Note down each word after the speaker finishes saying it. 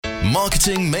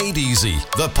Marketing Made Easy,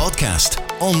 the podcast.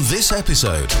 On this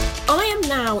episode, I am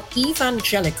now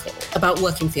evangelical about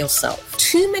working for yourself.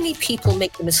 Too many people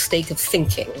make the mistake of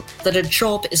thinking that a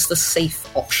job is the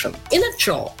safe option. In a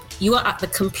job, you are at the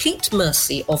complete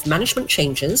mercy of management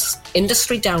changes,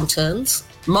 industry downturns,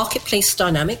 marketplace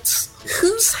dynamics.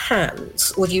 Whose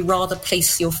hands would you rather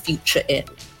place your future in?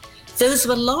 Those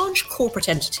of a large corporate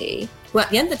entity who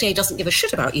at the end of the day doesn't give a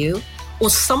shit about you, or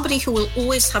somebody who will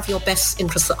always have your best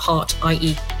interests at heart,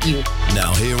 i.e. you.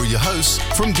 Now here are your hosts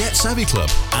from Get Savvy Club,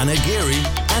 Anna Geary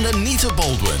and Anita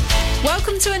Baldwin.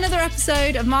 Welcome to another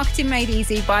episode of Marketing Made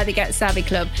Easy by the Get Savvy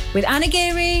Club with Anna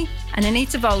Geary and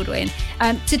Anita Baldwin.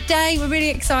 Today we're really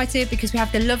excited because we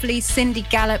have the lovely Cindy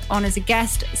Gallop on as a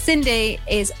guest. Cindy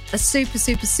is a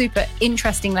super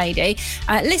interesting lady.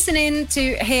 Listening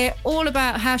to hear all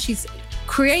about how she's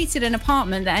created an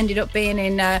apartment that ended up being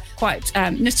in a quite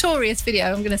notorious video.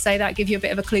 I'm going to say that, give you a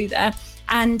bit of a clue there.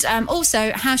 And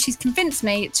also how she's convinced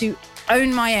me to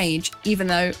own my age, even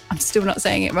though I'm still not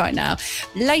saying it right now.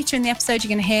 Later in the episode, you're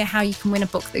going to hear how you can win a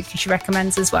book that she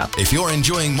recommends as well. If you're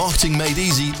enjoying Marketing Made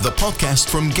Easy, the podcast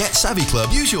from Get Savvy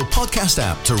Club, use your podcast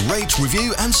app to rate,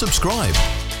 review and subscribe.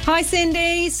 Hi,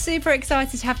 Cindy. Super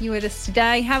excited to have you with us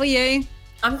today. How are you?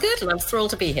 I'm good and I'm thrilled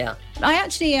to be here. I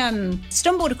actually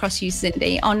stumbled across you,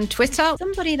 Cindy, on Twitter.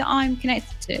 Somebody that I'm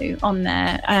connected to on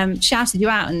there shouted you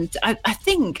out. And I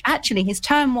think actually his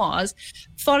term was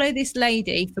follow this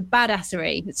lady for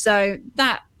badassery. So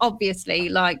that obviously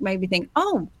made me think,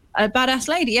 oh, a badass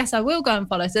lady. Yes, I will go and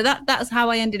follow. So that's how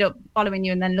I ended up following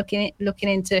you and then looking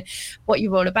into what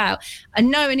you're all about. And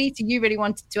no, Anita, you really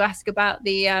wanted to ask about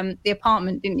the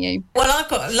apartment, didn't you? Well, I've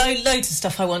got loads of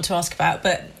stuff I want to ask about,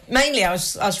 but mainly I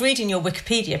was reading your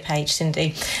Wikipedia page,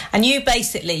 Cindy, and you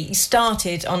basically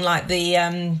started on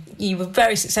you were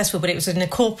very successful, but it was in a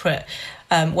corporate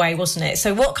way, wasn't it?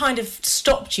 So what kind of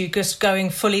stopped you just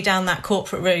going fully down that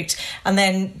corporate route and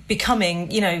then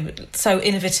becoming, so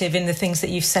innovative in the things that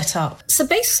you've set up? So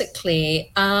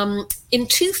basically, in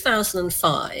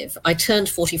 2005, I turned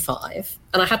 45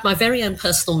 and I had my very own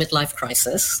personal midlife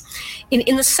crisis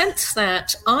in the sense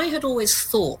that I had always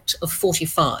thought of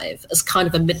 45 as kind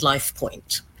of a midlife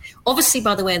point. Obviously,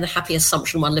 by the way, in the happy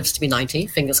assumption one lives to be 90,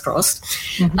 fingers crossed.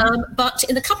 Mm-hmm. But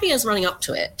in the couple of years running up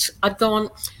to it, I'd gone,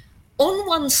 on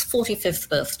one's 45th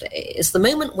birthday is the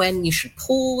moment when you should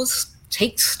pause,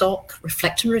 take stock,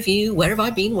 reflect and review. Where have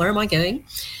I been? Where am I going?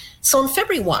 So on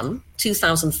February 1,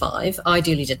 2005, I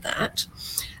ideally did that.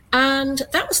 And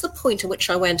that was the point at which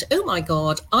I went, oh my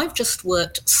God, I've just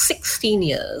worked 16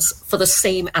 years for the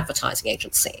same advertising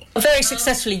agency. Very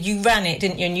successfully, you ran it,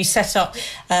 didn't you? And you set up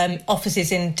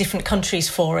offices in different countries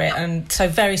for it. And so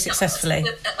very successfully.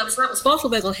 That was Bartle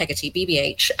Bogle Hegarty,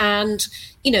 BBH. And,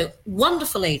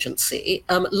 wonderful agency,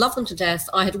 love them to death.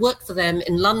 I had worked for them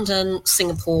in London,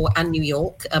 Singapore and New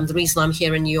York. The reason I'm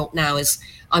here in New York now is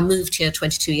I moved here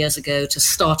 22 years ago to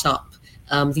start up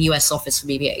the US office for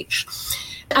BBH.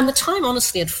 And the time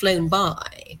honestly had flown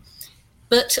by.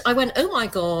 But I went, oh my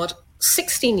God,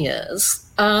 16 years,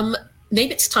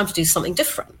 maybe it's time to do something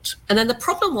different. And then the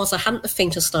problem was I hadn't the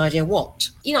faintest idea what.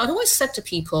 I'd always said to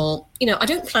people, I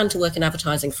don't plan to work in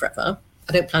advertising forever.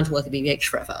 I don't plan to work at BBH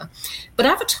forever. But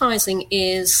advertising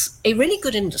is a really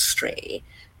good industry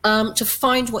to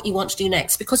find what you want to do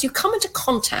next, because you come into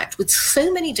contact with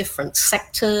so many different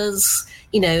sectors,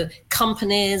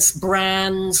 companies,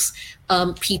 brands,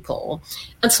 people.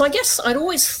 And so I guess I'd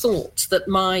always thought that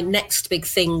my next big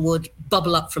thing would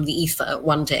bubble up from the ether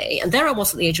one day. And there I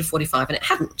was at the age of 45 and it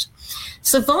hadn't.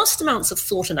 So vast amounts of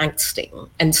thought and angsting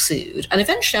ensued. And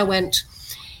eventually I went,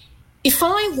 if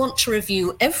I want to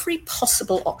review every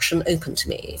possible option open to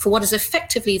me for what is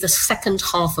effectively the second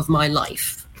half of my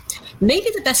life, maybe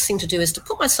the best thing to do is to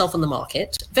put myself on the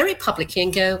market very publicly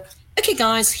and go, okay,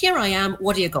 guys, here I am.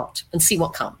 What do you got? And see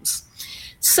what comes.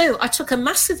 So I took a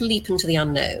massive leap into the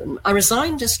unknown. I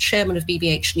resigned as chairman of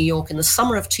BBH New York in the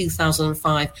summer of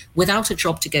 2005 without a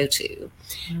job to go to.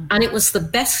 And it was the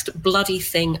best bloody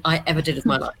thing I ever did of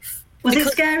my life. Was it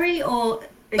scary or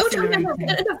exhilarating?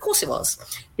 No, of course it was.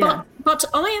 Yeah. But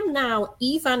I am now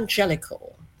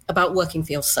evangelical about working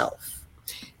for yourself,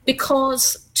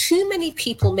 because too many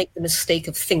people make the mistake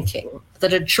of thinking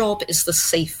that a job is the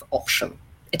safe option.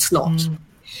 It's not.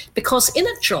 Because in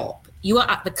a job, you are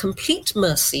at the complete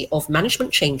mercy of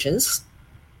management changes,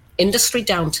 industry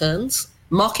downturns,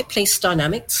 marketplace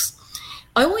dynamics.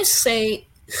 I always say,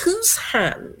 whose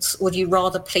hands would you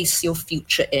rather place your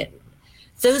future in?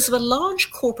 Those of a large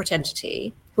corporate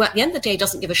entity who at the end of the day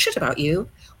doesn't give a shit about you,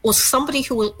 or somebody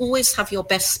who will always have your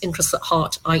best interests at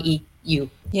heart, i.e.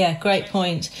 you? Yeah, great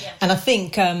point. And I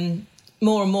think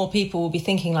more and more people will be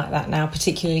thinking like that now,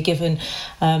 particularly given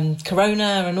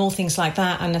Corona and all things like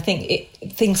that. And I think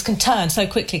things can turn so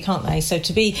quickly, can't they? So I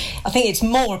think it's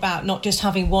more about not just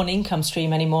having one income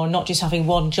stream anymore, not just having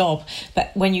one job,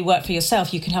 but when you work for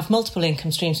yourself, you can have multiple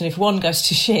income streams. And if one goes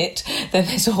to shit, then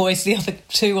there's always the other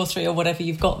 2 or 3 or whatever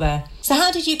you've got there. So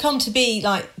how did you come to be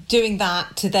like doing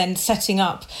that to then setting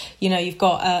up, you've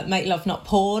got Make Love Not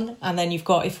Porn, and then you've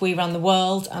got If We Ran the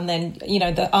World, and then,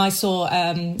 I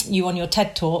saw you on your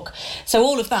TED Talk. So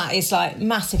all of that is like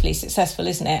massively successful,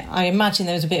 isn't it? I imagine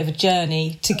there was a bit of a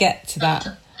journey to get to that.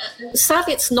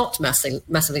 Sadly, it's not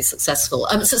massively successful.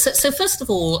 So first of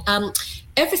all,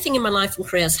 everything in my life and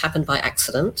career has happened by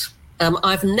accident.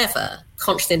 I've never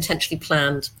consciously, intentionally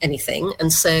planned anything.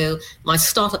 And so my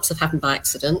startups have happened by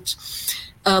accident.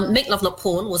 Make Love Not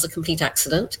Porn was a complete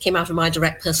accident, came out of my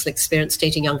direct personal experience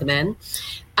dating younger men.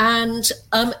 And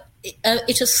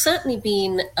it has certainly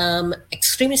been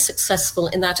extremely successful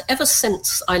in that ever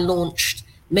since I launched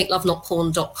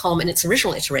MakeLoveNotPorn.com in its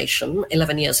original iteration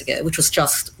 11 years ago, which was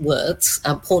just words,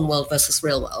 porn world versus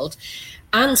real world.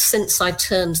 And since I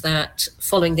turned that,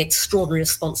 following the extraordinary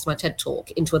response to my TED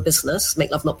Talk, into a business,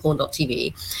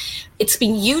 MakeLoveNotPorn.tv, it's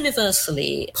been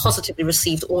universally positively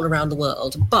received all around the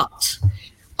world. But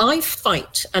I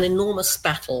fight an enormous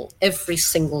battle every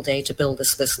single day to build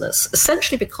this business,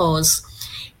 essentially because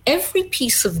every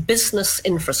piece of business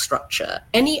infrastructure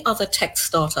any other tech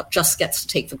startup just gets to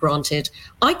take for granted.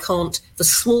 I can't. The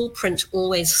small print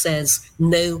always says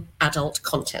no adult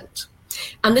content.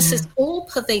 And this is all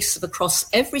pervasive across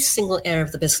every single area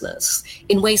of the business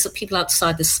in ways that people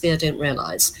outside this sphere don't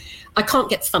realize. I can't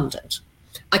get funded.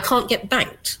 I can't get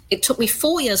banked. It took me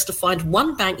 4 years to find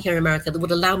one bank here in America that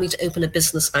would allow me to open a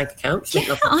business bank account.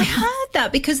 Yeah, I heard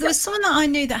that because there was someone that I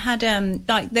knew that had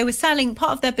they were selling,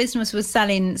 part of their business was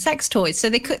selling sex toys, so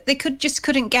they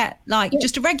couldn't get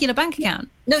just a regular bank account.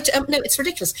 No, it's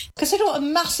ridiculous. Consider what a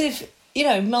massive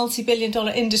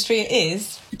multi-billion-dollar industry it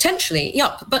is. Potentially,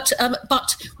 yeah. But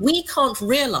we can't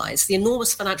realise the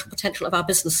enormous financial potential of our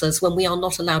businesses when we are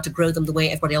not allowed to grow them the way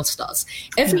everybody else does.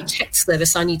 Every tech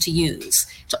service I need to use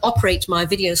to operate my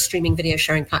video streaming, video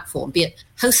sharing platform, be it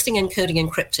hosting, encoding,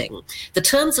 encrypting, the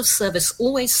terms of service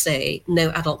always say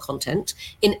no adult content.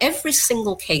 In every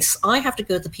single case, I have to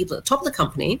go to the people at the top of the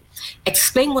company,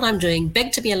 explain what I'm doing,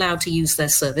 beg to be allowed to use their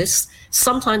service.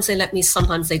 Sometimes they let me,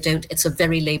 sometimes they don't. It's a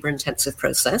very labor-intensive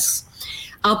process.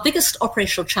 Our biggest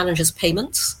operational challenge is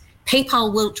payments.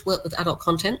 PayPal won't work with adult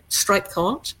content. Stripe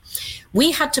can't.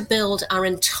 We had to build our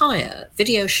entire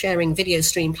video sharing, video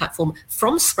stream platform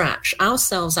from scratch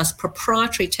ourselves as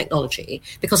proprietary technology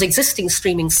because existing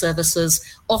streaming services,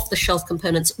 off-the-shelf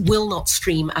components will not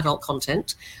stream adult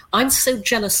content. I'm so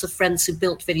jealous of friends who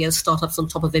built video startups on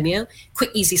top of Vimeo.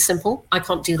 Quick, easy, simple. I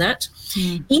can't do that.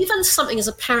 Even something as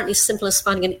apparently simple as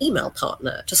finding an email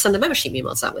partner to send the membership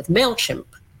emails out with, MailChimp,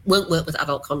 won't work with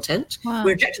adult content. Wow.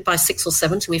 We're rejected by 6 or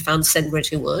 7 till we found SendGrid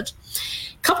who would.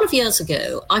 A couple of years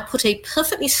ago, I put a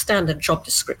perfectly standard job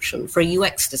description for a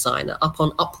UX designer up on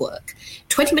Upwork.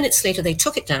 20 minutes later, they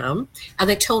took it down and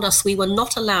they told us we were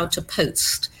not allowed to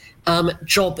post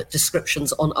job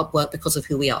descriptions on Upwork because of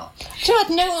who we are. I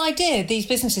had no idea these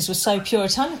businesses were so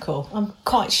puritanical. I'm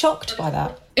quite shocked by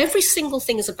that. Every single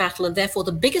thing is a battle, and therefore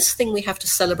the biggest thing we have to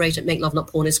celebrate at Make Love Not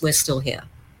Porn is we're still here.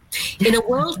 In a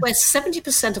world where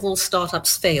 70% of all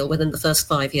startups fail within the first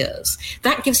 5 years,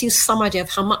 that gives you some idea of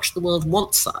how much the world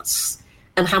wants us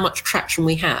and how much traction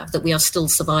we have, that we are still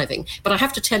surviving. But I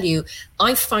have to tell you,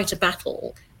 I fight a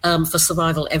battle for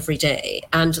survival every day.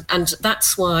 And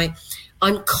that's why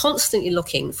I'm constantly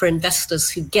looking for investors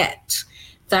who get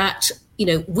that,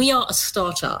 we are a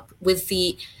startup with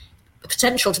the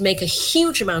potential to make a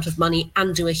huge amount of money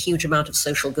and do a huge amount of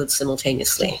social good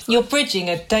simultaneously. You're bridging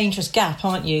a dangerous gap,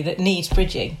 aren't you, that needs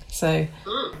bridging? So,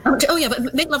 Oh yeah,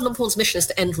 but Make Love Not Porn's mission is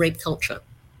to end rape culture.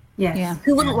 Yes. Yeah.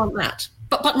 Who wouldn't want that?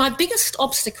 But my biggest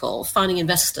obstacle finding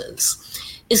investors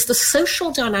is the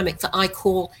social dynamic that I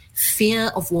call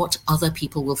fear of what other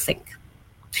people will think.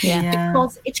 Yeah.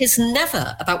 Because it is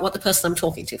never about what the person I'm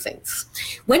talking to thinks.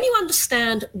 When you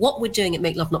understand what we're doing at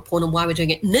Make Love Not Porn and why we're doing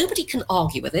it, nobody can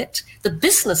argue with it. The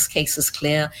business case is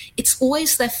clear. It's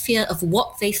always their fear of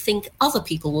what they think other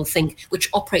people will think, which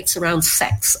operates around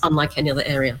sex, unlike any other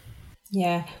area.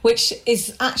 Yeah, which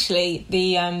is actually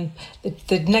the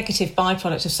negative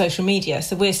byproduct of social media.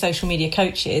 So we're social media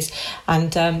coaches,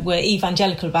 and we're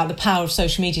evangelical about the power of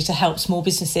social media to help small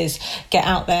businesses get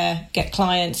out there, get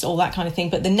clients, all that kind of thing.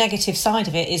 But the negative side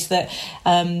of it is that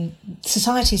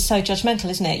society is so judgmental,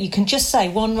 isn't it? You can just say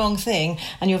one wrong thing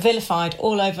and you're vilified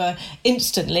all over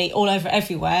instantly, all over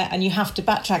everywhere, and you have to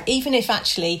backtrack, even if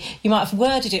actually you might have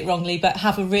worded it wrongly but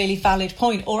have a really valid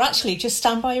point, or actually just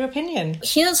stand by your opinion.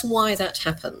 Here's why that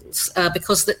happens,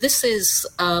 because this is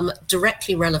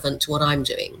directly relevant to what I'm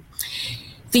doing.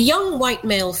 The young white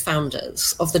male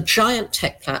founders of the giant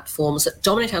tech platforms that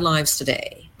dominate our lives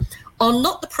today are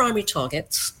not the primary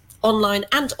targets, online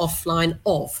and offline,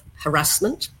 of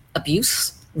harassment,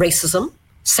 abuse, racism,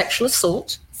 sexual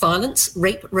assault, violence,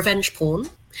 rape, revenge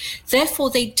porn. Therefore,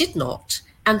 they did not,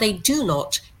 and they do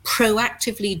not,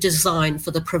 proactively design for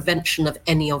the prevention of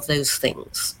any of those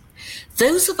things.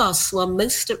 Those of us who are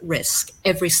most at risk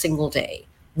every single day,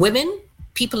 women,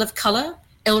 people of colour,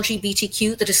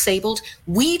 LGBTQ, the disabled,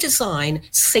 we design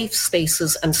safe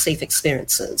spaces and safe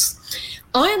experiences.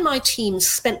 I and my team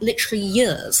spent literally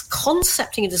years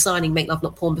concepting and designing Make Love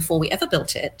Not Porn before we ever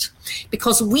built it,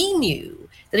 because we knew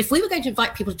that if we were going to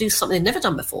invite people to do something they'd never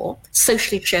done before,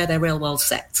 socially share their real world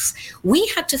sex, we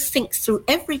had to think through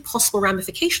every possible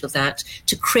ramification of that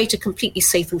to create a completely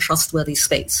safe and trustworthy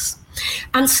space.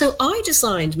 And so I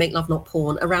designed Make Love Not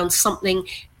Porn around something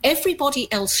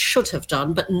everybody else should have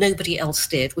done, but nobody else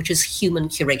did, which is human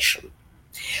curation.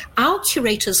 Our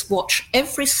curators watch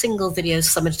every single video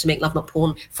submitted to Make Love Not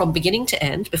Porn from beginning to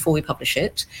end before we publish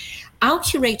it. Our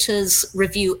curators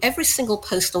review every single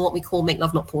post on what we call Make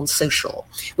Love Not Porn Social,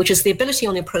 which is the ability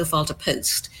on your profile to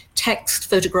post text,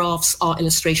 photographs, art,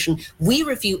 illustration. We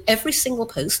review every single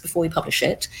post before we publish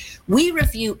it. We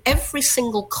review every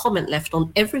single comment left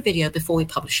on every video before we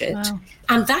publish it. Wow.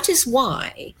 And that is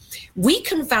why we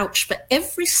can vouch for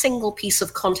every single piece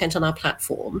of content on our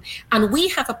platform. And we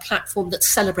have a platform that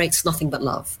celebrates nothing but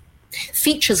love,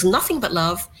 features nothing but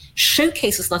love,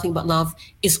 showcases nothing but love,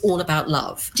 is all about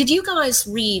love. Did you guys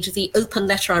read the open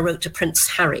letter I wrote to Prince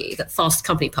Harry that Fast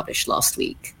Company published last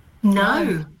week?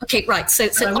 No. Okay, right. So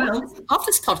after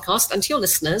this podcast, and to your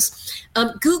listeners,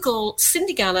 Google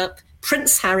Cindy Gallop,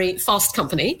 Prince Harry, Fast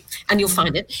Company, and you'll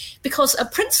find it. Because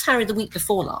Prince Harry, the week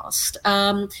before last,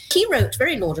 he wrote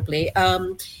very laudably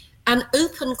an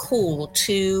open call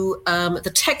to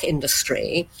the tech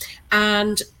industry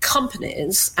and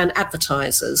companies and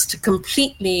advertisers to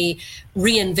completely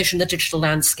re-envision the digital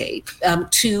landscape,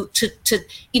 to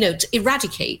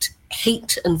eradicate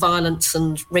hate and violence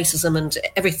and racism and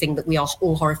everything that we are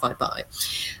all horrified by.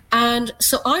 And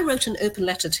so I wrote an open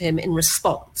letter to him in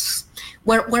response,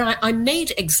 where I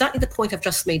made exactly the point I've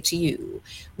just made to you,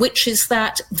 which is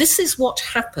that this is what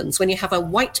happens when you have a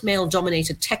white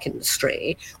male-dominated tech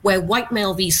industry where white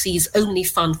male VCs only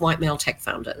fund white male tech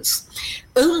founders.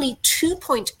 Only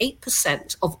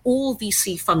 2.8% of all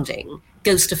VC funding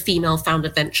goes to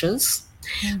female-founded ventures.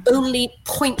 Only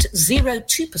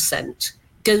 0.02%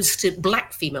 goes to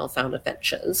black female-founded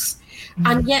ventures.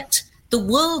 And yet the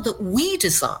world that we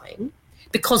design,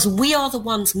 because we are the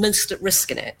ones most at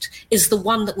risk in it, is the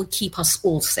one that would keep us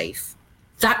all safe.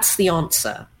 That's the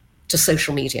answer to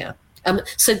social media.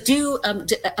 So do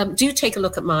take a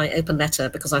look at my open letter,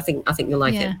 because I think you'll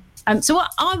like it. So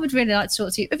what I would really like to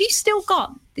talk to you, have you still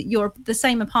got the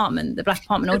same apartment, the black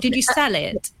apartment, or did you sell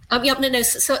it? No.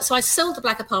 So I sold the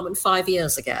black apartment 5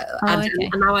 years ago, and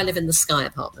now I live in the Sky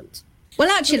apartment. Well,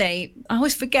 actually, I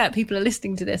always forget people are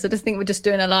listening to this. I just think we're just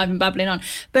doing a live and babbling on.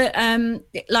 But, do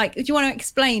you want to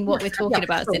explain what we're talking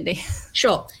about, sure. Cindy?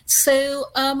 Sure. So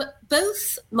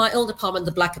both my old apartment,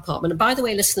 the black apartment, and by the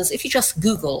way, listeners, if you just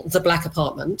Google the black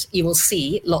apartment, you will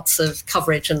see lots of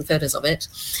coverage and photos of it.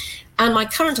 And my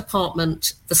current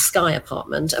apartment, the Sky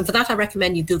apartment, and for that I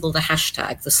recommend you Google the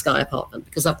hashtag, the Sky apartment,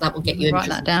 because that will get you write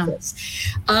that down.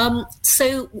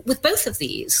 So with both of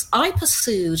these, I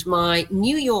pursued my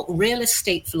New York real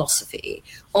estate philosophy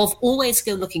of always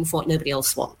go looking for what nobody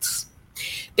else wants.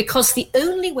 Because the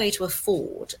only way to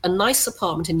afford a nice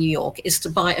apartment in New York is to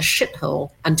buy a shithole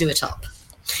and do it up.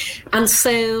 And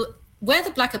so where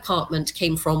the black apartment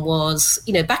came from was,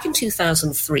 back in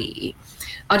 2003,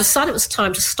 I decided it was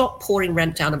time to stop pouring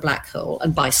rent down a black hole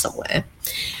and buy somewhere.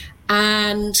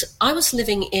 And I was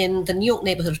living in the New York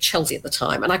neighborhood of Chelsea at the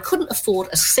time, and I couldn't afford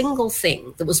a single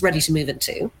thing that was ready to move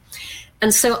into.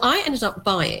 And so I ended up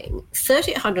buying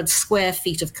 3,800 square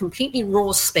feet of completely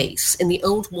raw space in the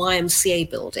old YMCA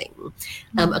building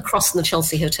across from the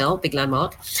Chelsea Hotel, big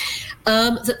landmark.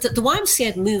 The YMCA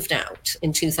had moved out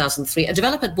in 2003. A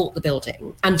developer had bought the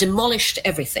building and demolished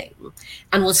everything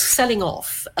and was selling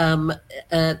off it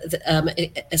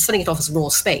off as raw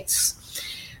space.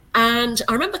 And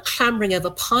I remember clambering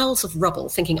over piles of rubble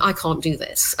thinking, I can't do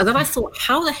this. And then I thought,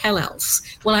 how the hell else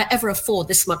will I ever afford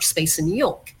this much space in New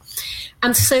York?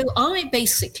 And so I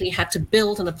basically had to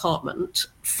build an apartment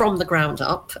from the ground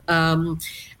up. And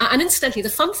incidentally, the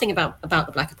fun thing about the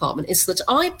Black Apartment is that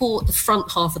I bought the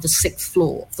front half of the 6th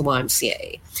floor of the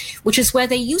YMCA, which is where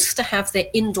they used to have their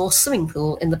indoor swimming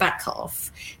pool in the back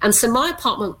half. And so my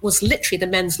apartment was literally the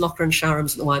men's locker and shower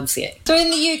rooms at the YMCA. So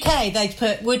in the UK, they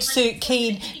put wood suit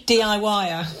keen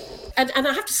DIYer. And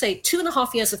I have to say,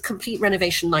 2.5 years of complete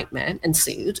renovation nightmare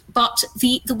ensued. But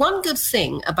the one good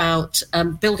thing about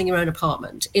building your own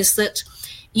apartment is that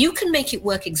you can make it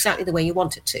work exactly the way you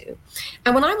want it to.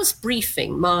 And when I was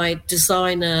briefing my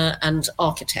designer and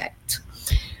architect,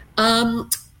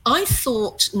 I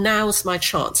thought now's my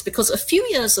chance, because a few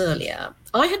years earlier,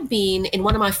 I had been in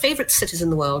one of my favorite cities in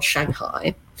the world,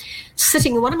 Shanghai,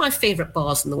 sitting in one of my favorite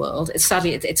bars in the world.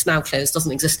 Sadly, it's now closed,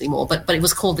 doesn't exist anymore, but it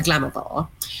was called the Glamour Bar,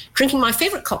 drinking my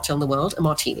favorite cocktail in the world, a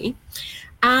martini.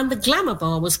 And the Glamour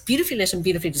Bar was beautifully lit and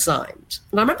beautifully designed.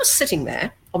 And I remember sitting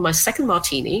there on my second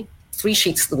martini, 3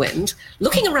 sheets to the wind,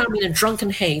 looking around me in a drunken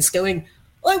haze, going,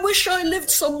 I wish I lived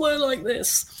somewhere like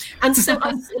this. And so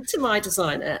I said to my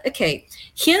designer, okay,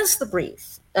 here's the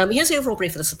brief. Here's the overall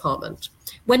brief for this apartment.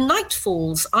 When night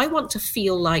falls, I want to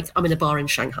feel like I'm in a bar in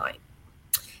Shanghai.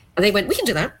 And they went, we can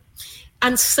do that.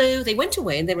 And so they went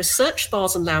away and they researched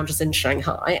bars and lounges in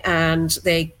Shanghai. And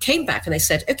they came back and they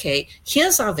said, okay,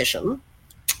 here's our vision.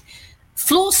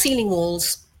 Floor, ceiling,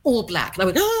 walls, all black. And I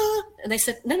went, ah. And they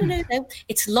said, no.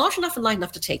 It's large enough and light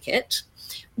enough to take it.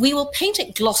 We will paint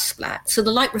it gloss black so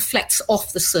the light reflects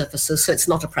off the surfaces so it's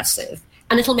not oppressive.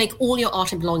 And it'll make all your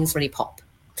art and belongings really pop.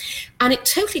 And it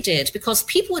totally did, because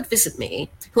people would visit me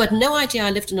who had no idea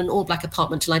I lived in an all-black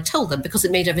apartment till I told them, because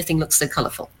it made everything look so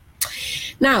colourful.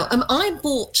 Now, I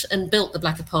bought and built the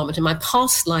Black Apartment in my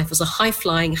past life as a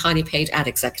high-flying, highly paid ad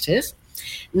executive.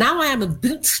 Now I am a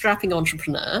bootstrapping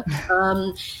entrepreneur.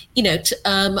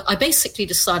 I basically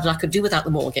decided I could do without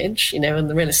the mortgage, and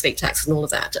the real estate tax and all of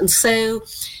that. And so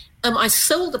I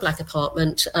sold the Black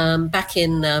Apartment back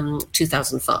in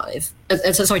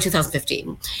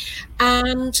 2015.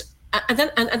 And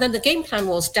then the game plan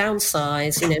was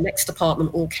downsize, next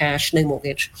apartment, all cash, no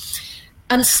mortgage.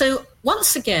 And so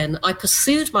once again, I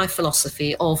pursued my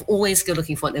philosophy of always go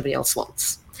looking for what nobody else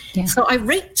wants. Yeah. So I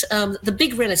raked the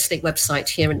big real estate website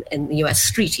here in the US,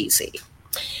 StreetEasy.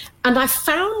 And I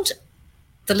found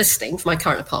the listing for my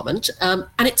current apartment, and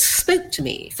it spoke to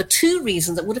me for 2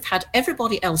 reasons that would have had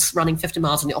everybody else running 50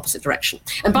 miles in the opposite direction.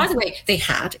 And by the way, they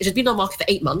had. It had been on the market for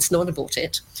 8 months. No one had bought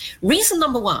it. Reason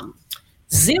number 1,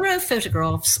 0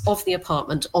 photographs of the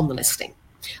apartment on the listing.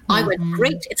 I went,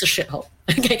 great, it's a shithole.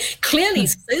 Okay, clearly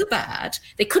so bad,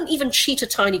 they couldn't even cheat a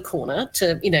tiny corner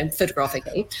to, photograph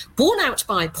again. Borne out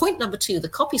by point number 2, the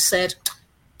copy said,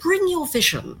 bring your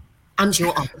vision and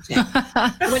your architect.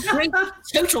 I went, great,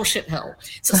 total shithole.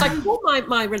 So I called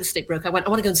my real estate broker. I went, I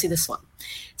want to go and see this one.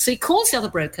 So he calls the other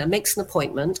broker, makes an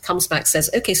appointment, comes back, says,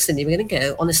 okay, Cindy, we're going to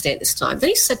go on this day at this time. Then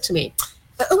he said to me,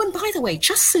 oh, and by the way,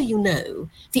 just so you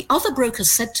know, the other broker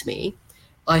said to me,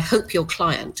 I hope your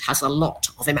client has a lot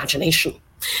of imagination.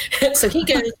 So he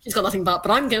goes, he's got nothing but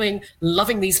I'm going,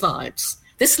 loving these vibes.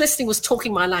 This listing was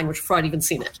talking my language before I'd even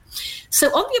seen it. So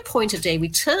on the appointed day, we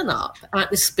turn up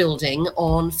at this building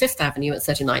on 5th Avenue at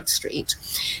 39th Street.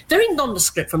 Very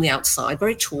nondescript from the outside,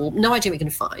 very tall, no idea what you're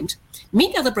going to find.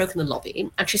 Meet the other broker in the lobby,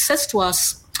 and she says to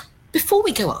us, before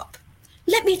we go up,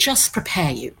 let me just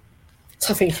prepare you.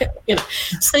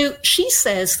 So she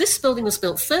says this building was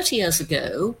built 30 years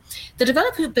ago. The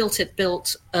developer who built it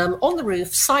built on the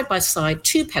roof, side by side,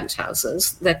 2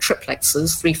 penthouses. They're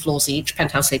triplexes, 3 floors each,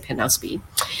 penthouse A, penthouse B.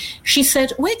 She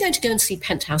said, we're going to go and see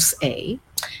penthouse A,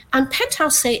 and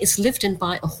penthouse A is lived in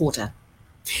by a hoarder.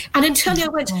 And until I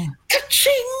went,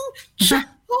 ka-ching, jackpot.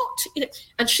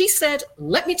 And she said,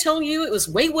 let me tell you, it was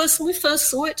way worse when we first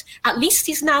saw it. At least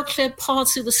he's now cleared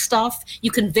paths through the stuff.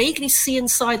 You can vaguely see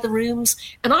inside the rooms.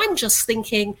 And I'm just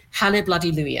thinking,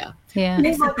 hallelujah. Yeah.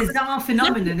 It's a bizarre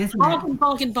phenomenon, isn't it?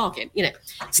 Bargain.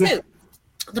 So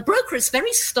the broker is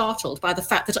very startled by the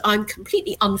fact that I'm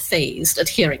completely unfazed at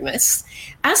hearing this.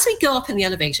 As we go up in the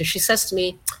elevator, she says to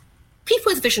me,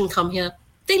 people with vision come here.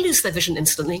 they lose their vision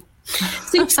instantly.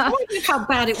 So you see how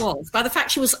bad it was by the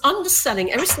fact she was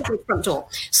underselling every single front door.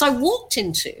 So I walked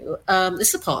into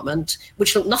this apartment,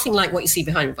 which looked nothing like what you see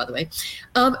behind me, by the way,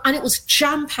 and it was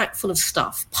jam-packed full of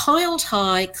stuff, piled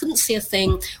high, couldn't see a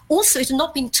thing. Also, it had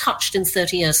not been touched in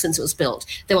 30 years since it was built.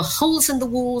 There were holes in the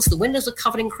walls, the windows were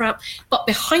covered in crap, but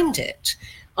behind it,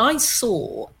 I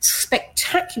saw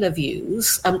spectacular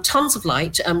views, tons of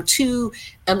light, two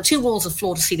walls of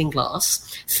floor-to-ceiling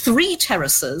glass, 3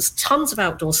 terraces, tons of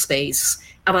outdoor space,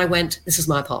 and I went, this is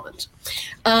my apartment.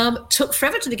 Took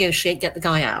forever to negotiate, get the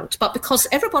guy out, but because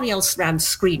everybody else ran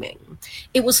screaming,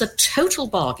 it was a total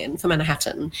bargain for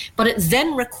Manhattan, but it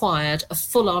then required a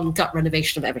full-on gut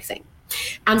renovation of everything.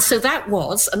 And so that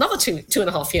was another two and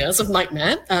a half years of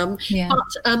nightmare. But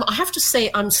I have to say,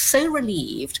 I'm so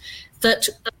relieved that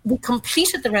we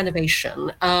completed the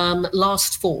renovation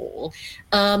last fall,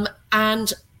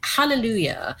 and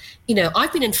hallelujah,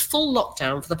 I've been in full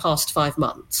lockdown for the past 5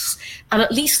 months, and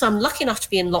at least I'm lucky enough to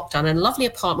be in lockdown in a lovely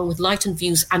apartment with light and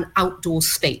views and outdoor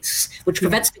space, which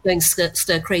prevents me going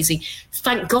stir crazy.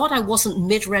 Thank God I wasn't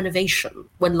mid-renovation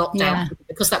when lockdown,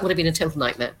 because that would have been a total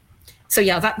nightmare. So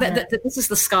this is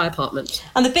the Sky apartment.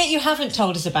 And the bit you haven't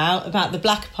told us about the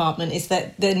black apartment is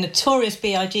that the notorious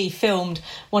B.I.G. filmed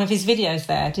one of his videos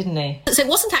there, didn't he? So it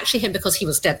wasn't actually him because he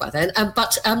was dead by then.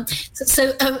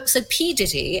 So P.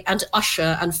 Diddy and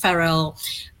Usher and Pharrell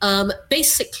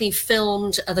basically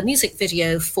filmed the music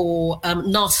video for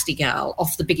Nasty Gal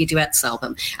off the Biggie Duets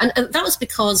album. And that was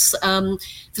because the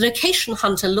location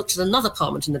hunter looked at another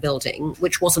apartment in the building,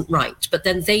 which wasn't right. But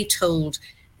then they told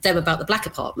them about the black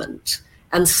apartment,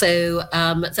 and so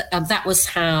that was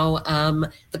how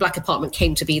the black apartment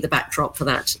came to be the backdrop for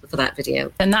that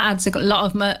video. And that adds a lot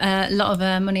of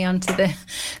money onto the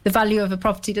value of a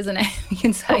property, doesn't it? You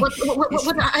can say.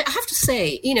 Well, I have to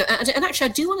say, and actually,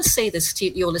 I do want to say this to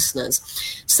your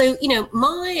listeners. So,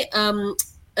 my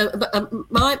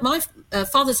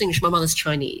father's English, my mother's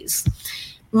Chinese.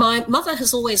 My mother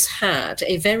has always had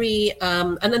a very,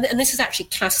 and this is actually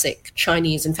classic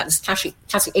Chinese, in fact, it's classic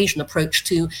Asian approach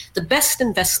to the best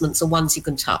investments are ones you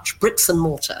can touch, bricks and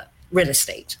mortar, real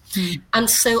estate. And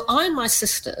so I and my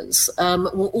sisters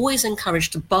were always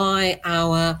encouraged to buy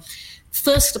our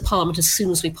first apartment as soon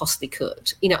as we possibly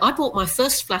could. I bought my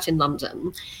first flat in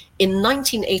London in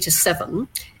 1987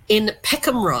 in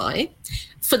Peckham Rye,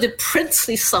 for the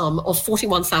princely sum of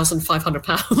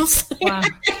 £41,500. Wow.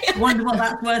 Wonder what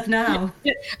that's worth now.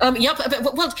 Well,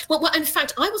 in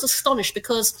fact, I was astonished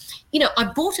because,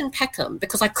 I bought in Peckham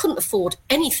because I couldn't afford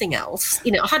anything else.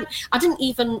 I didn't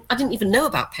even know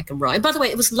about Peckham Rye. By the way,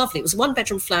 it was lovely. It was a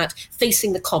 1-bedroom flat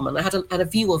facing the common. I had a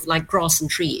view of like grass and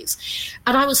trees.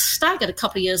 And I was staggered a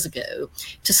couple of years ago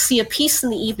to see a piece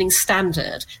in the Evening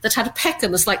Standard that had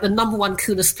Peckham as like the number 1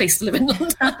 coolest place to live in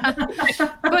London.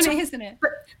 Funny, isn't it?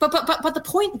 But the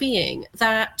point being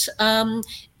that,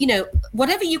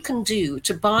 whatever you can do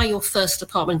to buy your first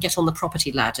apartment, get on the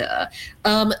property ladder,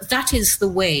 that is the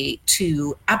way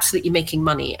to absolutely making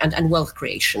money and wealth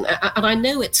creation. And I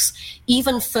know it's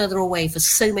even further away for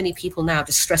so many people now,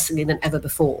 distressingly than ever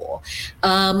before.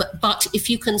 But if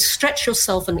you can stretch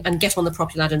yourself and get on the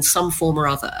property ladder in some form or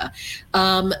other,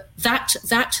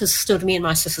 that has stood me and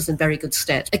my sisters in very good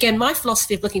stead. Again, my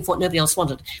philosophy of looking for what nobody else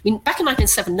wanted. I mean, back in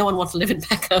 1907, no one wanted to live in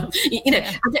Peckham,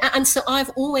 and so I've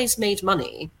always made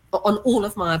money on all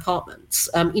of my apartments.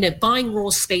 Buying raw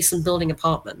space and building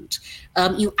apartment,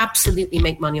 you absolutely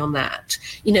make money on that.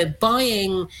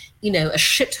 Buying, a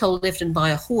shithole lived in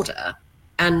by a hoarder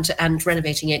and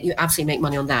renovating it, you absolutely make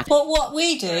money on that. Well, what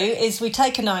we do is we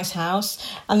take a nice house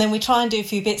and then we try and do a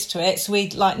few bits to it. So we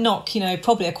knock,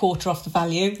 probably a quarter off the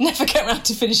value, never get around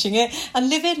to finishing it, and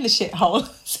live in the shithole.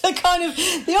 So kind of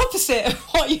the opposite of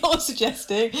what you're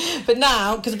suggesting. But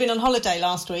now, because I've been on holiday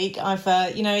last week,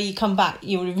 I've, you come back,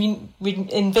 you're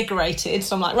invigorated.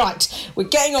 So I'm like, right, we're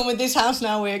getting on with this house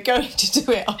now. We're going to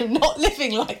do it. I'm not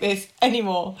living like this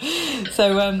anymore.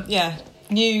 So,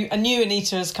 New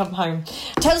Anita has come home.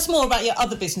 Tell us more about your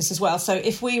other business as well. So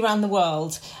If We Ran the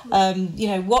World,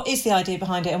 what is the idea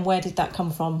behind it and where did that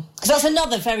come from? Because that's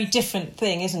another very different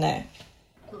thing, isn't it?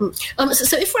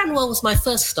 So If We Ran the World was my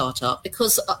first startup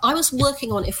because I was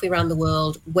working on If We Ran the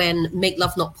World when Make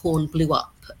Love Not Porn blew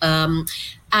up.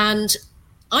 And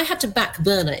I had to back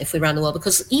burner If We Ran the World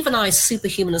because even I,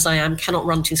 superhuman as I am, cannot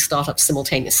run 2 startups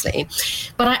simultaneously.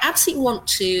 But I absolutely want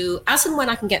to, as and when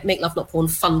I can get Make Love Not Porn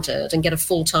funded and get a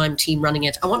full-time team running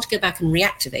it, I want to go back and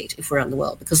reactivate If We Ran the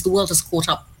World because the world has caught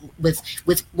up with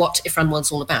what If We Ran the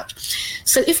World's all about.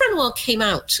 So If We Ran the World came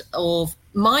out of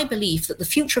my belief that the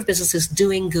future of business is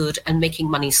doing good and making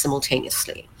money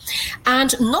simultaneously.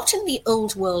 And not in the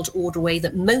old world order way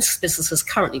that most businesses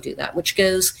currently do that, which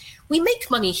goes, we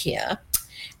make money here,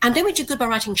 and then we do good by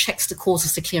writing checks to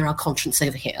causes to clear our conscience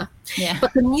over here. Yeah.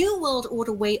 But the new world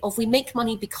order way of we make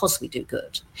money because we do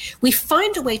good. We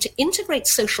find a way to integrate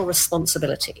social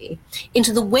responsibility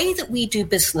into the way that we do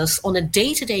business on a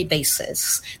day-to-day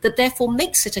basis that therefore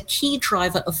makes it a key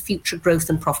driver of future growth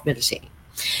and profitability.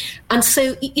 And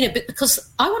so,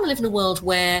 because I want to live in a world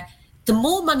where the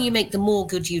more money you make, the more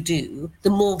good you do, the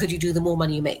more good you do, the more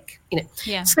money you make.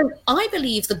 Yeah. So I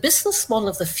believe the business model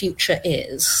of the future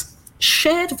is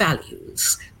shared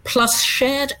values plus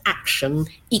shared action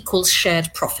equals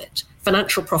shared profit,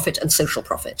 financial profit and social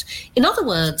profit. In other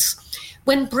words,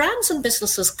 when brands and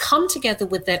businesses come together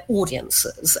with their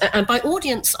audiences, and by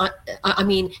audience, I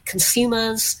mean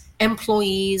consumers,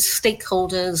 employees,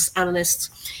 stakeholders, analysts,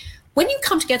 when you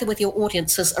come together with your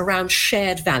audiences around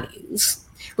shared values,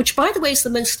 which, by the way, is the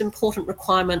most important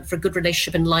requirement for a good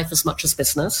relationship in life as much as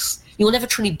business. You will never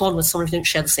truly bond with someone if you don't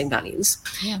share the same values.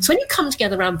 Yeah. So when you come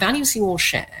together around values you all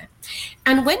share,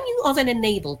 and when you are then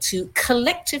enabled to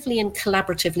collectively and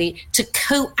collaboratively to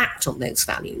co-act on those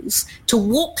values, to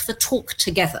walk the talk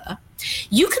together,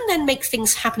 you can then make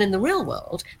things happen in the real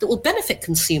world that will benefit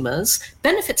consumers,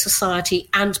 benefit society,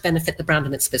 and benefit the brand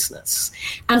and its business.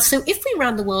 And so if We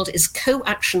Round the World is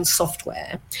co-action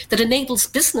software that enables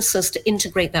businesses to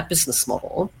integrate that business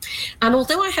model, and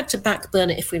although I had to backburn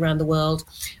it If We Round the World,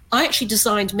 I actually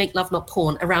designed Make Love Not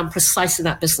Porn around precisely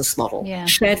that business model. Yeah.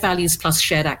 Shared values plus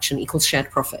shared action equals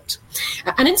shared profit.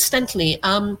 And incidentally,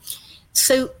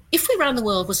 so If We Round the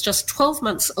World was just 12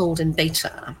 months old in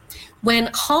beta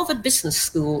when Harvard Business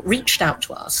School reached out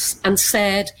to us and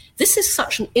said, this is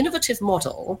such an innovative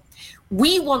model,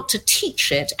 we want to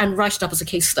teach it and write it up as a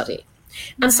case study.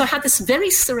 And so I had this very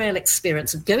surreal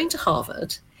experience of going to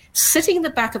Harvard, sitting in the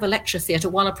back of a lecture theatre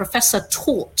while a professor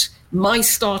taught my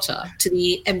starter to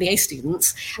the MBA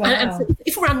students. Wow. And so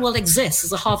If We Round the World exists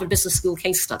as a Harvard Business School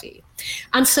case study.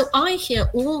 And so I hear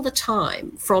all the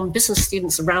time from business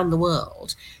students around the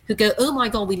world who go, oh my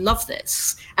God, we love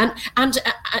this. And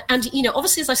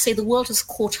obviously, as I say, the world has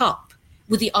caught up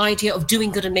with the idea of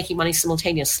doing good and making money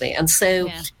simultaneously. And so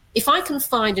if I can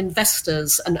find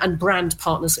investors and brand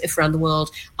partners If Around the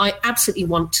World, I absolutely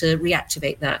want to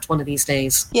reactivate that one of these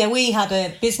days. Yeah, we had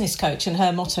a business coach and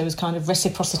her motto was kind of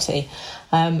reciprocity.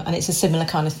 And it's a similar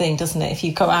kind of thing, doesn't it? If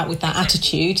you go out with that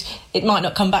attitude, it might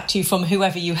not come back to you from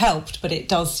whoever you helped, but it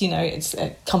does,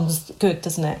 it comes good,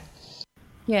 doesn't it?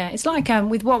 Yeah, it's like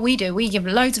with what we do, we give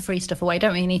loads of free stuff away,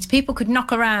 don't we, Anita? People could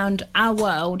knock around our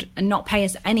world and not pay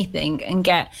us anything and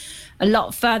get a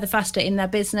lot further faster in their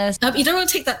business. You don't want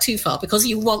to take that too far because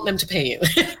you want them to pay you.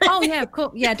 Oh, yeah, of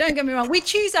course. Yeah, don't get me wrong. We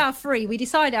choose our free. We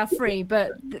decide our free.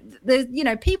 But,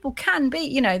 people can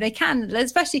be, they can,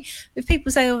 especially if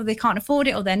people say, oh, they can't afford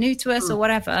it or they're new to us or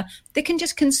whatever, they can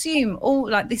just consume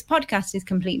this podcast is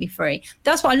completely free.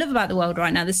 That's what I love about the world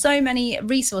right now. There's so many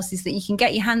resources that you can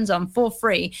get your hands on for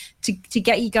free to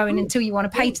get you going until you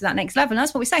want to pay to that next level. And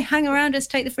that's what we say. Hang around us,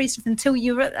 take the free stuff until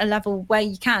you're at a level where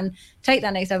you can take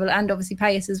that next level and obviously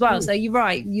pay us as well. So you're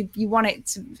right. You want it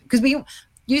to, because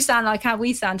you sound like how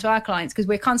we sound to our clients, because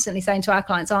we're constantly saying to our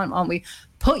clients, aren't we?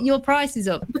 Put your prices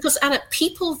up. Because, Anna,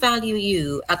 people value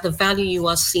you at the value you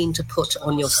are seen to put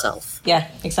on yourself.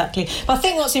 Yeah, exactly. But I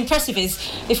think what's impressive is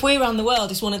If We Round the World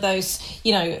is one of those,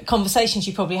 conversations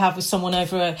you probably have with someone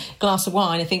over a glass of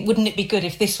wine. I think, wouldn't it be good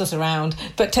if this was around?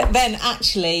 But to then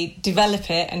actually develop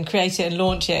it and create it and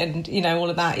launch it and, all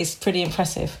of that is pretty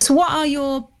impressive. So what are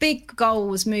your big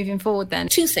goals moving forward then?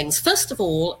 Two things. First of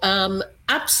all,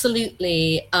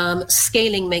 absolutely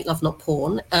scaling Make Love Not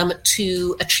Porn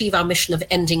to achieve our mission of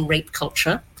ending rape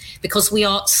culture, because we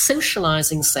are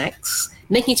socializing sex,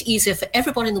 making it easier for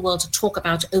everybody in the world to talk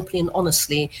about openly and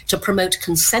honestly, to promote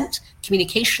consent,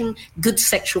 communication, good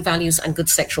sexual values and good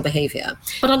sexual behavior.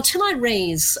 But until I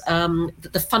raise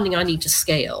the funding I need to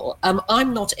scale,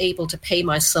 I'm not able to pay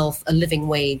myself a living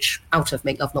wage out of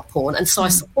Make Love Not Porn. And so I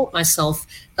support myself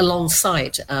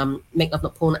alongside Make Love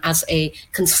Not Porn as a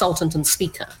consultant and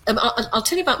speaker. I'll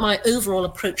tell you about my overall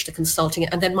approach to consulting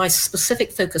and then my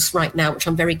specific focus right now, which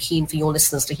I'm very keen for your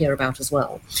listeners to hear about as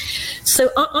well. So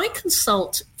I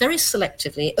consult very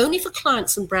selectively only for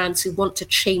clients and brands who want to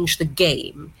change the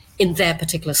game in their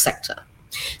particular sector.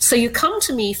 So you come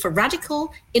to me for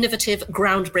radical, innovative,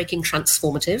 groundbreaking,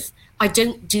 transformative. I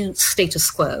don't do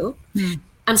status quo.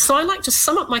 And so I like to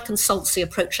sum up my consultancy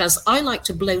approach as I like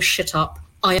to blow shit up.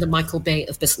 I am the Michael Bay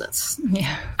of business.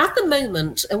 Yeah. At the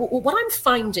moment, what I'm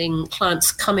finding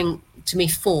clients coming to me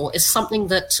for is something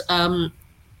that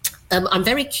I'm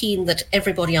very keen that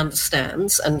everybody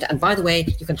understands, and by the way,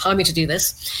 you can hire me to do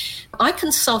this. I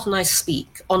consult and I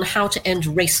speak on how to end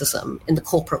racism in the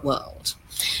corporate world.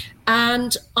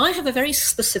 And I have a very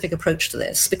specific approach to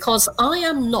this because I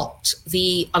am not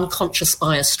the unconscious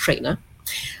bias trainer.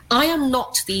 I am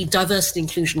not the diversity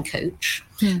inclusion coach.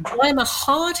 I am a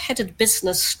hard-headed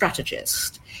business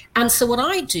strategist. And so what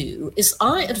I do is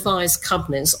I advise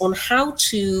companies on how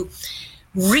to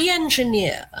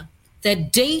re-engineer their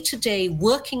day-to-day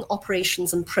working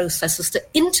operations and processes to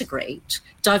integrate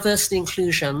diversity and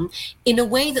inclusion in a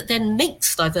way that then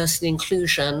makes diversity and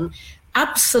inclusion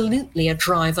absolutely a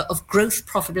driver of growth,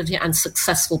 profitability, and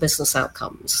successful business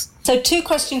outcomes. So 2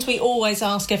 questions we always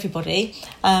ask everybody.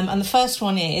 And the first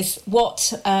one is,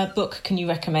 what book can you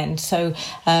recommend? So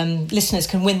listeners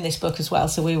can win this book as well.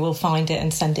 So we will find it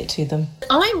and send it to them.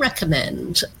 I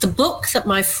recommend the book that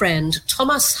my friend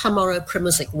Thomas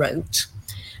Hamoro-Premuzic wrote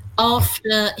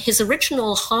after his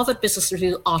original Harvard Business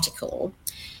Review article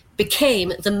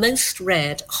became the most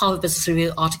read Harvard Business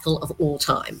Review article of all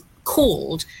time,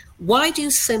 called Why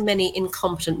Do So Many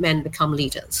Incompetent Men Become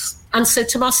Leaders? And so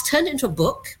Tomas turned it into a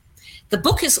book. The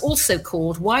book is also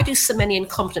called Why Do So Many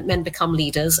Incompetent Men Become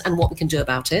Leaders and What We Can Do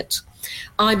About It.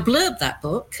 I blurbed that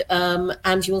book,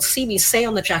 and you will see me say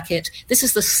on the jacket, this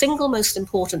is the single most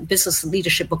important business and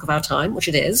leadership book of our time, which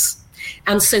it is.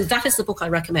 And so that is the book I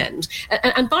recommend.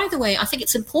 And by the way, I think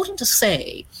it's important to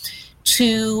say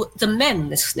to the men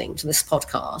listening to this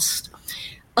podcast,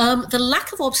 the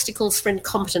lack of obstacles for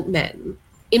incompetent men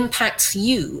impacts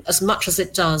you as much as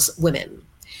it does women,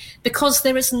 because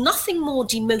there is nothing more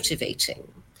demotivating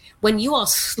when you are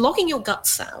slogging your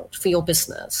guts out for your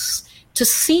business to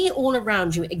see all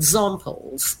around you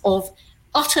examples of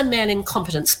utter male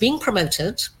incompetence being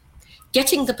promoted,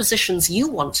 getting the positions you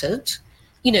wanted,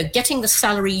 getting the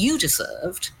salary you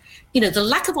deserved. The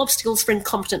lack of obstacles for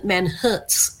incompetent men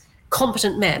hurts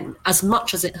competent men as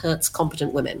much as it hurts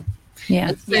competent women.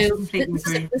 Yeah. So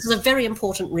this is a very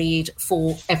important read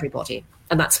for everybody,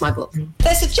 and that's my book.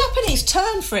 There's a Japanese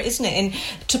term for it, isn't it,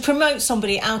 to promote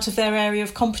somebody out of their area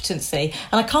of competency,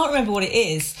 and I can't remember what it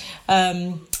is,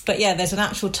 but yeah, there's an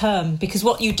actual term, because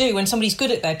what you do when somebody's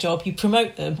good at their job, you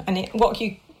promote them, and what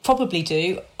you probably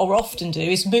do, or often do,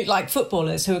 is like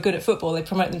footballers who are good at football, they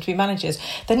promote them to be managers.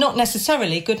 They're not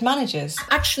necessarily good managers.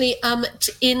 Actually,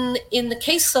 in the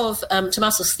case of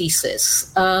Tomas's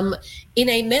thesis, in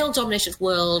a male-dominated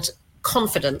world,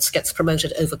 confidence gets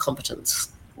promoted over competence.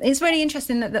 It's really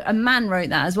interesting that a man wrote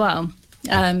that as well.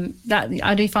 That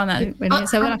I do find that really,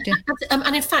 so we'll have to.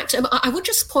 And in fact, I would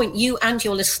just point you and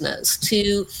your listeners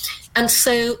to, and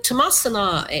so Tomas and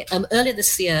I earlier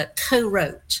this year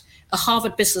co-wrote a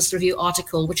Harvard Business Review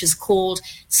article, which is called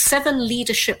 7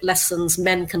 Leadership Lessons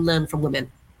Men Can Learn from Women.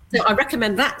 So I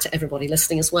recommend that to everybody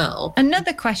listening as well.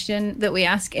 Another question that we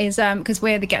ask is, because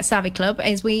we're the Get Savvy Club,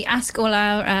 is we ask all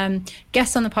our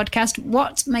guests on the podcast,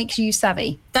 what makes you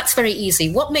savvy? That's very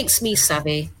easy. What makes me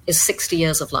savvy is 60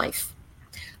 years of life.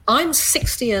 I'm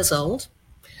 60 years old.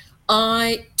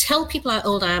 I tell people how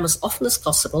old I am as often as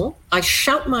possible. I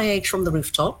shout my age from the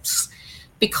rooftops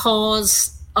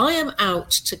because I am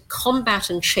out to combat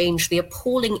and change the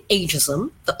appalling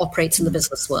ageism that operates in the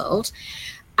business world.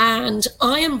 And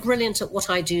I am brilliant at what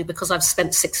I do because I've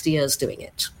spent 60 years doing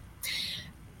it.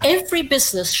 Every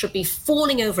business should be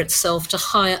falling over itself to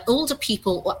hire older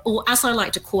people, or as I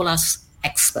like to call us,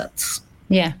 experts.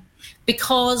 Yeah.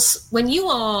 Because when you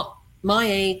are my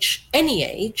age, any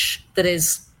age that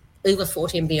is over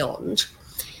 40 and beyond,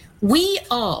 we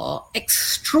are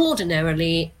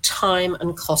extraordinarily time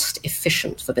and cost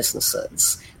efficient for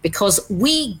businesses because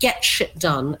we get shit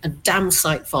done a damn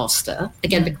sight faster,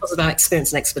 again, because of our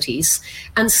experience and expertise.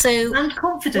 And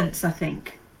confidence, I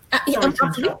think.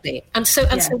 Absolutely. And so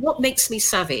what makes me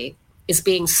savvy is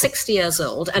being 60 years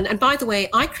old. And by the way,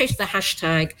 I created the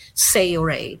hashtag Say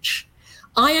Your Age.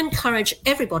 I encourage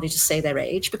everybody to say their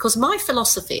age because my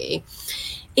philosophy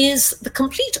is the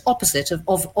complete opposite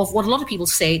of what a lot of people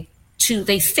say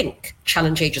they think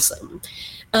challenge ageism.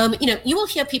 You will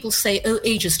hear people say, oh,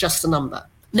 age is just a number.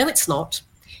 No, it's not.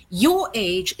 Your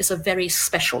age is a very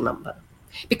special number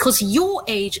because your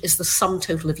age is the sum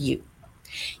total of you.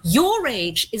 Your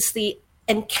age is the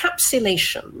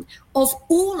encapsulation of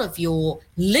all of your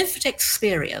lived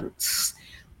experience,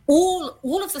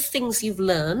 all of the things you've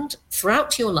learned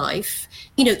throughout your life,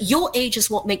 your age is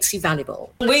what makes you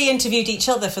valuable. We interviewed each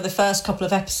other for the first couple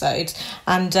of episodes,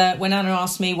 and when Anna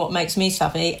asked me what makes me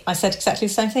savvy, I said exactly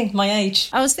the same thing, my age.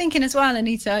 I was thinking as well,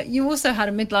 Anita, you also had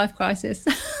a midlife crisis.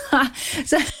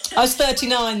 So I was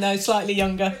 39 though, slightly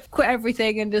younger. Quit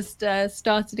everything and just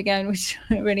started again, which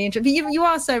is really interesting. You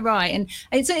are so right, and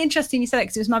it's so interesting you said that,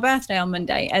 because it was my birthday on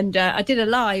Monday, and I did a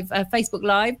Facebook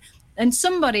Live, and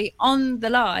somebody on the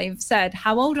live said,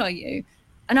 "How old are you?"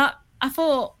 And I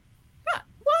thought,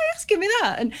 why are you asking me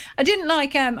that? And I didn't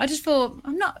I just thought,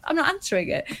 I'm not answering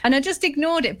it, and I just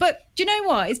ignored it. But do you know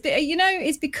what?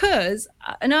 It's because,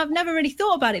 and I've never really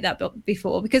thought about it that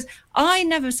before, because I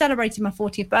never celebrated my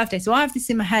 40th birthday, so I have this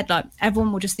in my head, like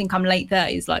everyone will just think I'm late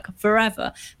 30s, like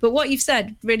forever. But what you've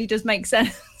said really does make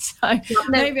sense. So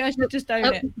maybe I should just own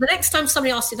it. The next time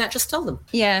somebody asks you that, just tell them.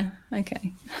 Yeah,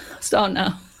 okay. Start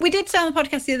now. We did say on the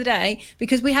podcast the other day,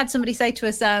 because we had somebody say to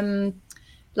us,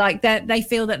 like they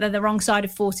feel that they're the wrong side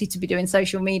of 40 to be doing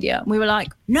social media. And we were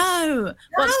like, no,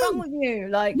 what's wrong with you?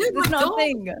 Like, it's not a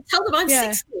thing. Tell them I'm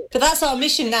 60. But that's our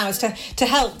mission now, is to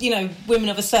help, women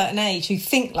of a certain age who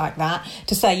think like that,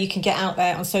 to say you can get out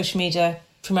there on social media,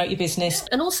 promote your business.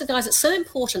 And also, guys, it's so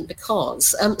important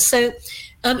because, after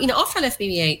I left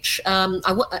BBH,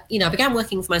 I began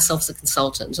working for myself as a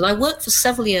consultant, and I worked for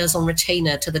several years on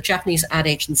retainer to the Japanese ad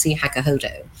agency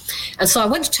Hakuhodo. And so I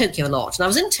went to Tokyo a lot, and I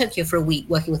was in Tokyo for a week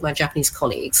working with my Japanese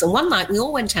colleagues. And one night we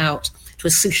all went out to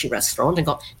a sushi restaurant and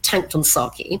got tanked on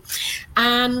sake.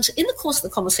 And in the course of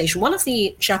the conversation, one of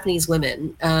the Japanese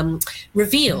women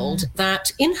revealed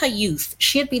that in her youth,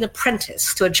 she had been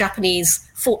apprenticed to a Japanese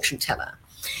fortune teller.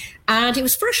 And it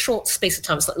was for a short space of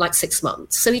time, it's like 6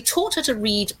 months. So he taught her to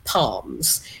read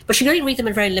palms, but she could only read them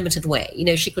in a very limited way.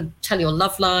 She could tell your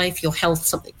love life, your health,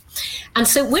 something. And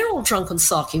so we're all drunk on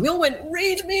sake. We all went,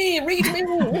 read me.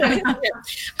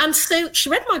 And so she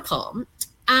read my palm,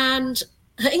 and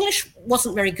her English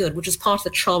wasn't very good, which was part of the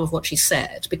charm of what she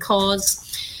said,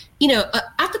 because,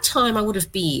 at the time I would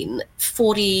have been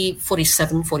 40,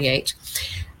 47, 48.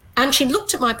 And she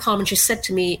looked at my palm and she said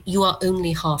to me, "You are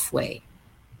only halfway."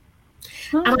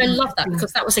 And I love that,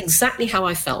 because that was exactly how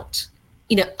I felt.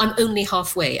 I'm only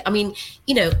halfway. I mean,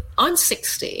 I'm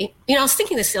 60. I was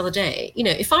thinking this the other day.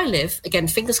 If I live, again,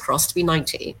 fingers crossed, to be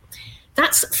 90,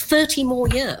 that's 30 more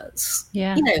years.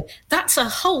 Yeah. That's a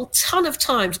whole ton of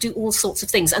time to do all sorts of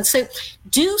things. And so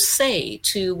do say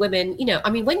to women,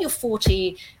 when you're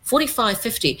 40, 45,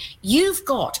 50, you've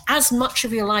got as much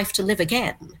of your life to live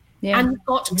again. Yeah. And you've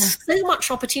got so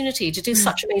much opportunity to do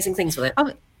such amazing things with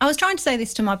it. I was trying to say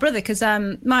this to my brother, because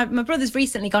my brother's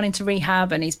recently gone into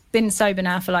rehab, and he's been sober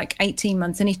now for like 18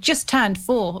 months, and he's just turned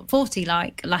 40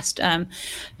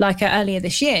 earlier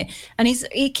this year. And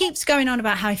he keeps going on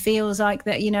about how he feels like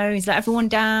that, he's let everyone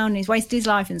down, he's wasted his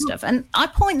life and stuff. And I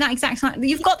point that exact time,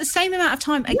 you've got the same amount of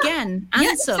time again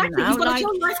and some exactly. now. You've got a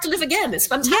long life to live again. It's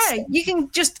fantastic. Yeah, you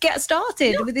can just get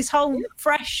started with this whole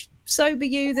fresh, sober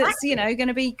you that's going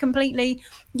to be completely,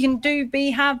 you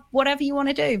can have whatever you want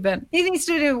to do, but he needs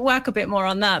to work a bit more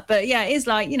on that. But yeah, it is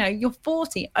like, you're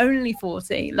 40, only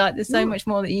 40, like there's so much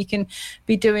more that you can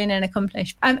be doing and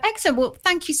accomplish. Excellent. Well,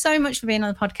 thank you so much for being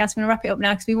on the podcast. I'm going to wrap it up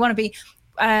now, because we want to be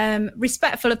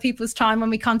respectful of people's time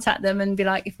when we contact them, and be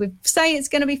like, if we say it's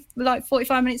going to be like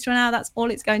 45 minutes to an hour, that's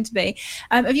all it's going to be.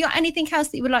 Have you got anything else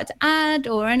that you would like to add,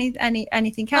 or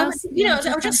anything else?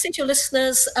 I'll just say to your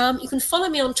listeners, you can follow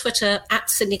me on Twitter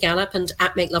at Cindy Gallop and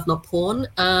at Make Love Not Porn.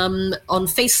 On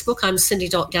Facebook, I'm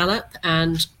Cindy.Gallop,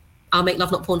 and our Make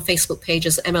Love Not Porn Facebook page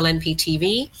is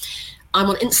MLNPTV. I'm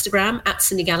on Instagram at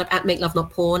Cindy Gallop, at Make Love Not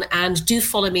Porn, and do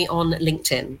follow me on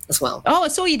LinkedIn as well. Oh, I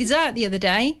saw your dessert the other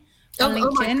day. Oh my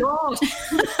God.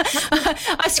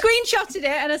 I screenshotted it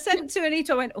and I sent it to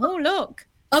Anita. I went, oh, look.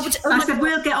 I said,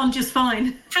 we'll get on just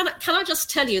fine. Can I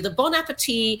just tell you, the Bon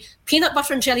Appetit peanut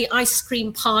butter and jelly ice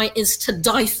cream pie is to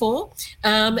die for.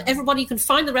 Everybody, you can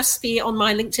find the recipe on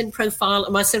my LinkedIn profile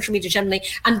and my social media generally.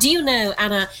 And do you know,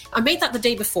 Anna, I made that the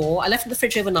day before. I left it in the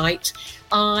fridge overnight.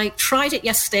 I tried it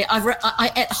yesterday.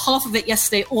 I ate half of it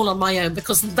yesterday all on my own,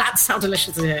 because that's how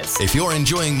delicious it is. If you're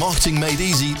enjoying Marketing Made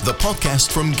Easy, the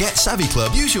podcast from Get Savvy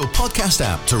Club, use your podcast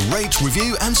app to rate,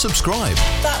 review and subscribe.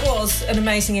 That was an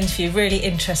amazing interview, really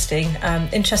interesting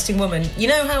woman. You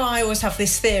know how I always have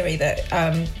this theory that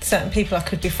certain people I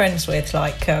could be friends with,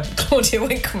 like Claudia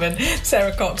Winkleman,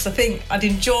 Sarah Cox. I think I'd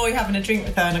enjoy having a drink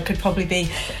with her, and I could probably be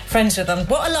friends with them.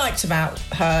 What I liked about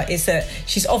her is that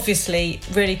she's obviously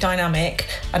really dynamic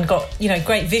and got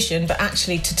great vision, but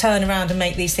actually to turn around and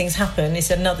make these things happen is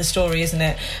another story, isn't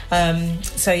it?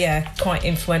 So yeah, quite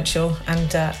influential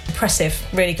and impressive,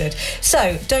 really good.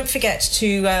 So don't forget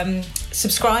to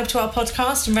subscribe to our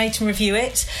podcast and rate and review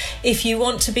it. If you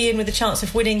want to be in with a chance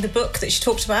of winning the book that she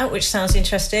talked about, which sounds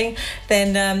interesting,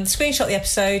 then screenshot the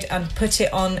episode and put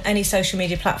it on any social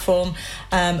media platform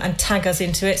and tag us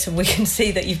into it so we can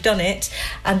see that you've done it.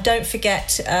 And don't forget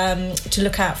to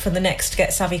look out for the next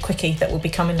Get Savvy Quickie that will be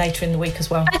coming later in the week as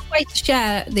well. The best way to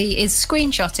share is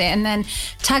screenshot it and then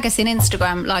tag us in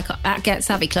Instagram, like at Get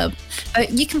Savvy Club.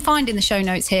 You can find in the show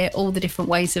notes here all the different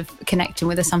ways of connecting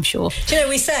with us, I'm sure. Do you know,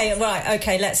 we say, right,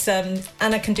 okay, let's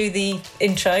Anna can do the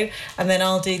intro and then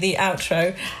I'll do the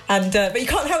outro, and but you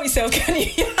can't help yourself, can you?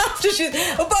 You have to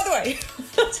oh, by the way.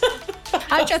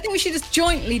 Actually, I think we should just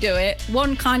jointly do it.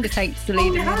 One kind of takes the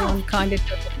lead and one kind of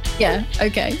doesn't. Yeah,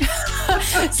 okay.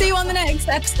 See you on the next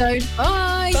episode.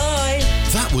 Bye. Bye.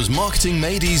 That was Marketing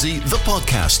Made Easy, the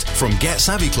podcast from Get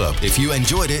Savvy Club. If you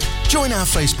enjoyed it, join our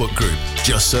Facebook group.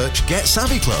 Just search Get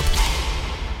Savvy Club.